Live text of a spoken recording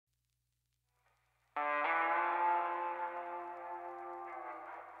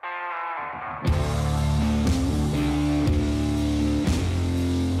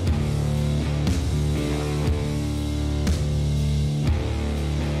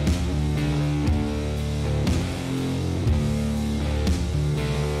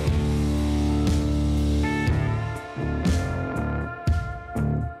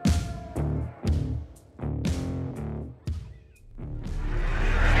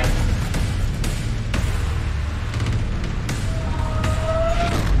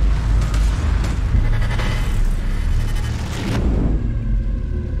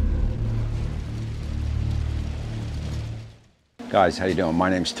Guys, how you doing? My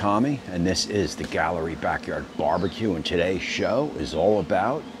name's Tommy, and this is the Gallery Backyard Barbecue, and today's show is all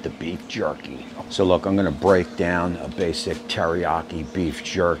about the beef jerky. So look, I'm gonna break down a basic teriyaki beef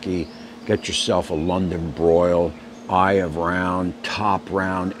jerky. Get yourself a London broil, eye of round, top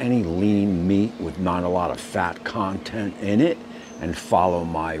round, any lean meat with not a lot of fat content in it, and follow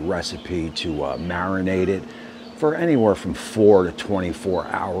my recipe to marinate it for anywhere from 4 to 24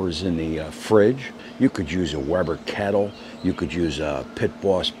 hours in the fridge. You could use a Weber kettle, you could use a Pit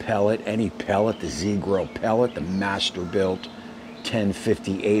Boss pellet, any pellet, the Z-Grill pellet, the Masterbuilt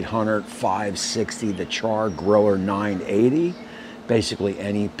 1050, 800, 560, the Char Griller 980. Basically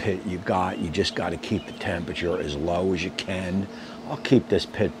any pit you got, you just got to keep the temperature as low as you can. I'll keep this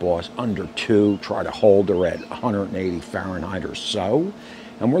Pit Boss under 2, try to hold her at 180 Fahrenheit or so.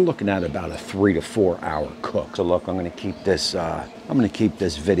 And we're looking at about a 3 to 4 hour cook. So look, I'm gonna keep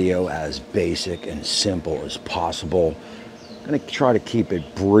this video as basic and simple as possible. I'm gonna try to keep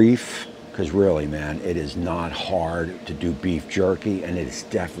it brief, because really, man, it is not hard to do beef jerky, and it is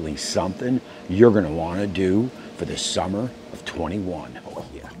definitely something you're gonna wanna do for the summer of 21. Oh,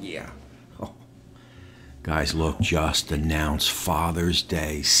 yeah. Oh. Guys, look, just announced Father's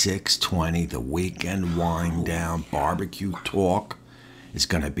Day, 6/20, the weekend wind down, barbecue talk. It's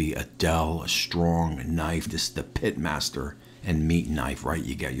gonna be a Dell, a strong knife. This is the Pitmaster and meat knife, right?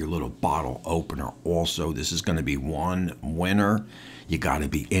 You get your little bottle opener also. This is gonna be one winner. You gotta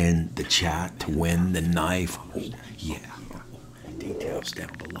be in the chat to win the knife. Oh, yeah. Details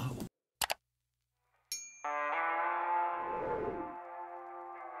down below.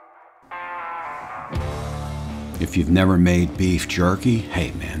 If you've never made beef jerky,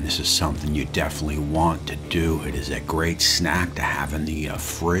 hey man, this is something you definitely want to do. It is a great snack to have in the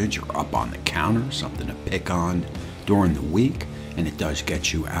fridge or up on the counter, something to pick on during the week, and it does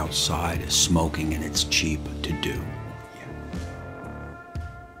get you outside smoking, and it's cheap to do.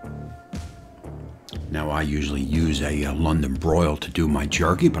 Now, I usually use a London broil to do my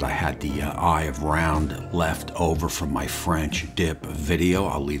jerky, but I had the eye of round left over from my French dip video.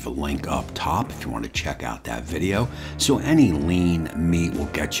 I'll leave a link up top if you want to check out that video. So any lean meat will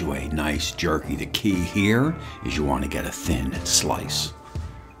get you a nice jerky. The key here is you want to get a thin slice.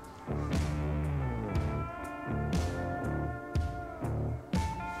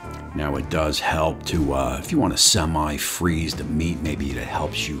 Now it does help to, if you want to semi-freeze the meat, maybe it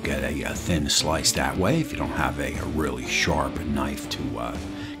helps you get a thin slice that way if you don't have a really sharp knife to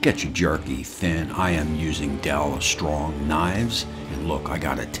get your jerky thin. I am using Dell strong knives, and look, I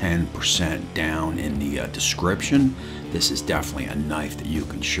got a 10% down in the description. This is definitely a knife that you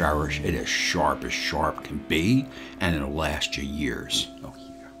can cherish. It is sharp as sharp can be, and it'll last you years. Oh,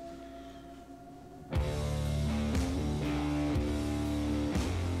 yeah.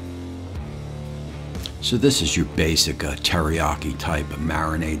 So this is your basic teriyaki type of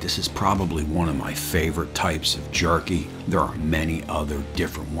marinade. This is probably one of my favorite types of jerky. There are many other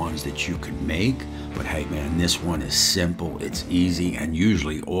different ones that you could make, but hey man, this one is simple, it's easy, and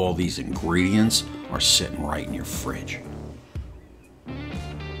usually all these ingredients are sitting right in your fridge.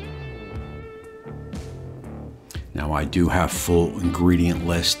 Now I do have full ingredient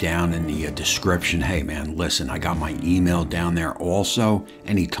list down in the description. Hey man, listen, I got my email down there also.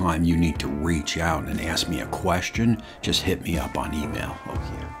 Anytime you need to reach out and ask me a question, just hit me up on email. Oh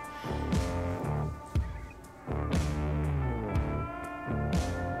yeah.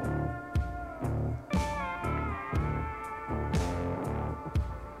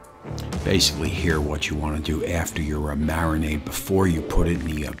 Basically here what you want to do after your marinade, before you put it in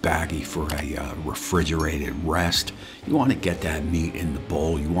the baggie for a refrigerated rest, you want to get that meat in the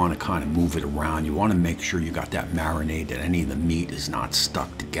bowl. You want to kind of move it around. You want to make sure you got that marinade, that any of the meat is not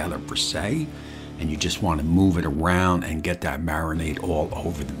stuck together per se, and you just want to move it around and get that marinade all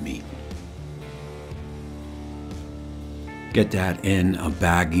over the meat. Get that in a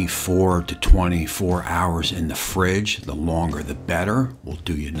baggie 4 to 24 hours in the fridge. The longer the better. Will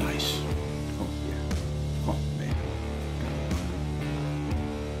do you nice. Oh yeah. Oh man.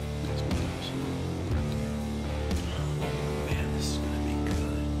 Oh man, this is gonna be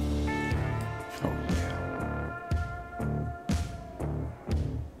good. Oh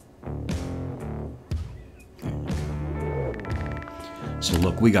yeah. So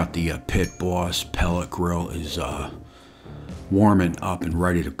look, we got the Pit Boss pellet grill is warming up and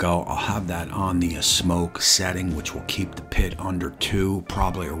ready to go. I'll have that on the smoke setting, which will keep the pit under 2,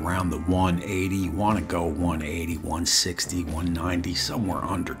 probably around the 180. You want to go 180, 160, 190, somewhere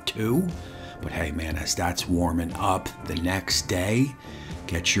under 2. But hey man, as that's warming up the next day,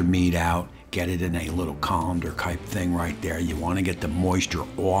 get your meat out, get it in a little colander type thing right there. You want to get the moisture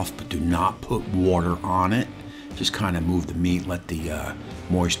off, but do not put water on it. Just kind of move the meat, let the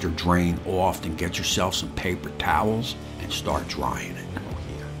moisture drain off, and get yourself some paper towels and start drying it. Oh,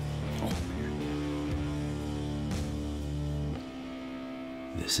 yeah. Oh,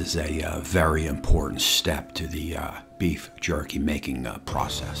 yeah. This is a very important step to the beef jerky making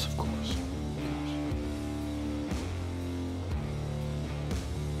process, of course.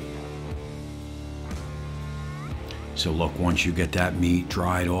 So look, once you get that meat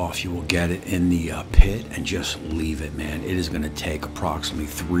dried off, you will get it in the pit and just leave it, man. It is going to take approximately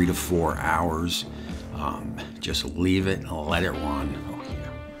 3 to 4 hours. Just leave it and let it run. Oh, yeah.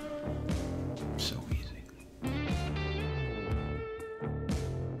 So easy.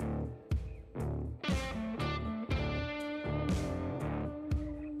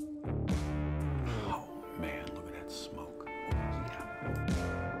 Oh, man, look at that smoke. Oh, yeah.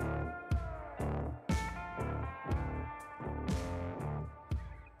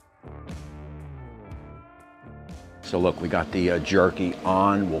 So look, we got the jerky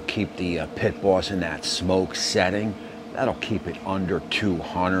on. We'll keep the pit boss in that smoke setting. That'll keep it under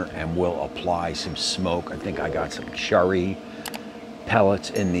 200, and we'll apply some smoke. I think I got some cherry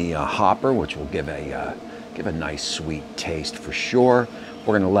pellets in the hopper, which will give a nice sweet taste for sure.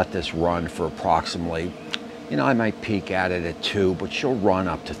 We're gonna let this run for approximately, you know, I might peek at it at 2, but she'll run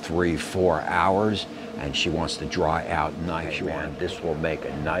up to 3, 4 hours, and she wants to dry out nice. Hey, man, this will make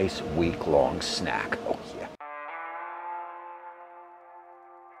a nice week-long snack. Oh, yeah.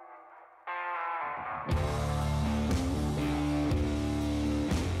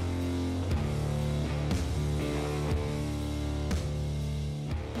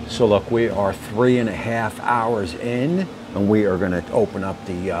 So look, we are 3.5 hours in, and we are going to open up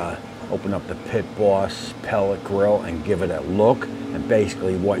the Pit Boss pellet grill and give it a look. And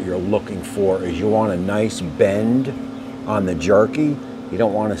basically, what you're looking for is you want a nice bend on the jerky. You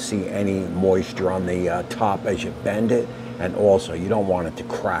don't want to see any moisture on the top as you bend it, and also you don't want it to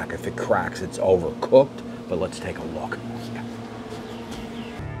crack. If it cracks, it's overcooked. But let's take a look.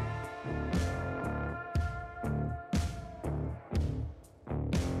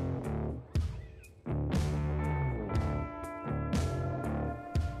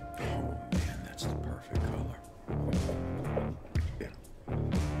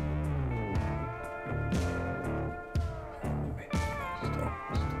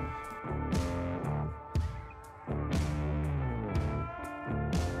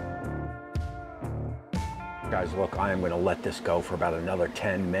 Guys, look, I am going to let this go for about another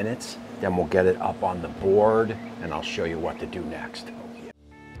 10 minutes. Then we'll get it up on the board, and I'll show you what to do next.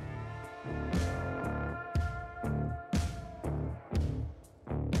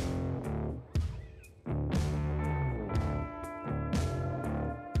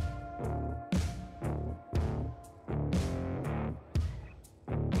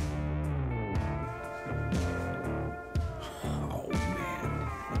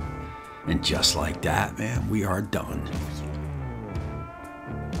 And just like that, man, we are done.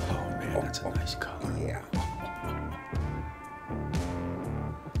 Oh, man, that's a nice color. Yeah.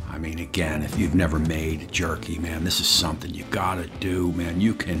 I mean, again, if you've never made jerky, man, this is something you gotta do, man.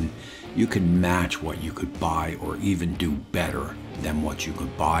 You can match what you could buy, or even do better than what you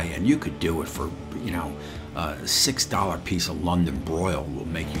could buy. And you could do it for, you know, a $6 piece of London broil will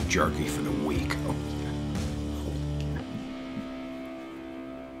make you jerky for the week.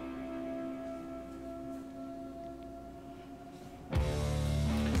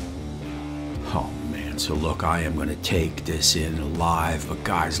 Oh man, so look, I am going to take this in live, but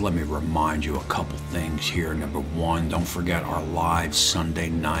guys, let me remind you a couple things here. Number one, don't forget our live Sunday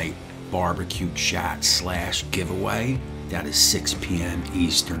night barbecue chat / giveaway. That is 6 p.m.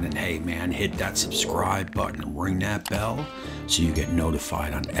 Eastern, and hey man, hit that subscribe button and ring that bell so you get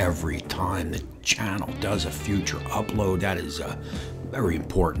notified on every time the channel does a future upload. That is very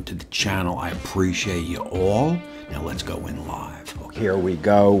important to the channel. I appreciate you all. Now let's go in live. Here we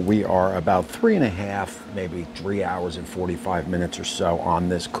go. We are about 3.5, maybe 3 hours and 45 minutes or so on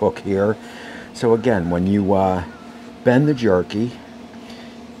this cook here. So again, when you bend the jerky,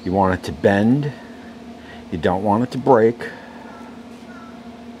 you want it to bend. You don't want it to break.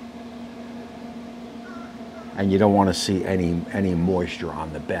 And you don't want to see any moisture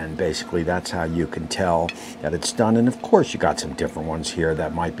on the bend. Basically, that's how you can tell that it's done. And of course, you got some different ones here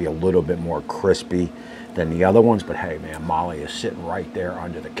that might be a little bit more crispy than the other ones. But hey, man, Molly is sitting right there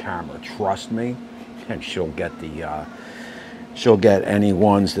under the camera. Trust me, and she'll get any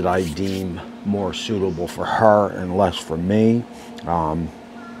ones that I deem more suitable for her and less for me.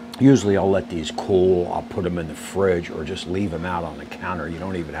 Usually I'll let these cool, I'll put them in the fridge or just leave them out on the counter. You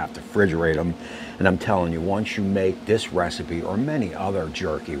don't even have to refrigerate them. And I'm telling you, once you make this recipe or many other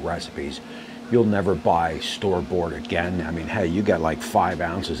jerky recipes, you'll never buy store-bought again. I mean, hey, you got like 5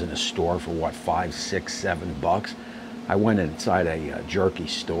 ounces in a store for what, 5, 6, $7? I went inside a jerky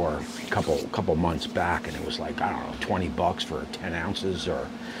store a couple months back, and it was like, I don't know, $20 for 10 ounces or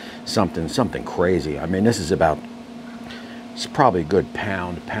something crazy. I mean, this is about, it's probably a good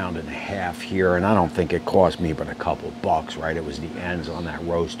pound and a half here, and I don't think it cost me but a couple bucks, right? It was the ends on that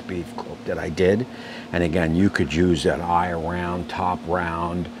roast beef cook that I did. And again, you could use an eye round, top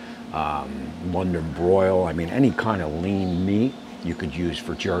round, London broil. I mean, any kind of lean meat you could use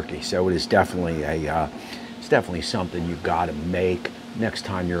for jerky. So it is definitely it's definitely something you got to make next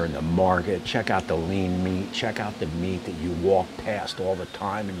time you're in the market. Check out the lean meat. Check out the meat that you walk past all the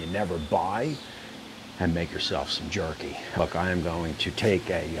time and you never buy, and make yourself some jerky. Look, I am going to take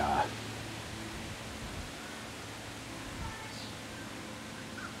a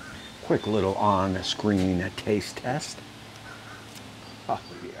quick little on-screen taste test. Oh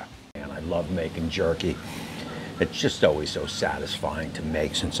yeah, and I love making jerky. It's just always so satisfying to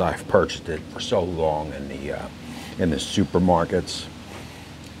make, since I've purchased it for so long in the supermarkets.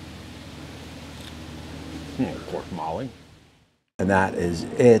 Pork molly. And that is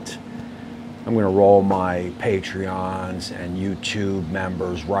it. I'm going to roll my Patreons and YouTube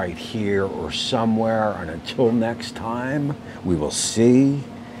members right here or somewhere. And until next time, we will see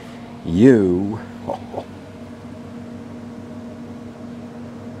you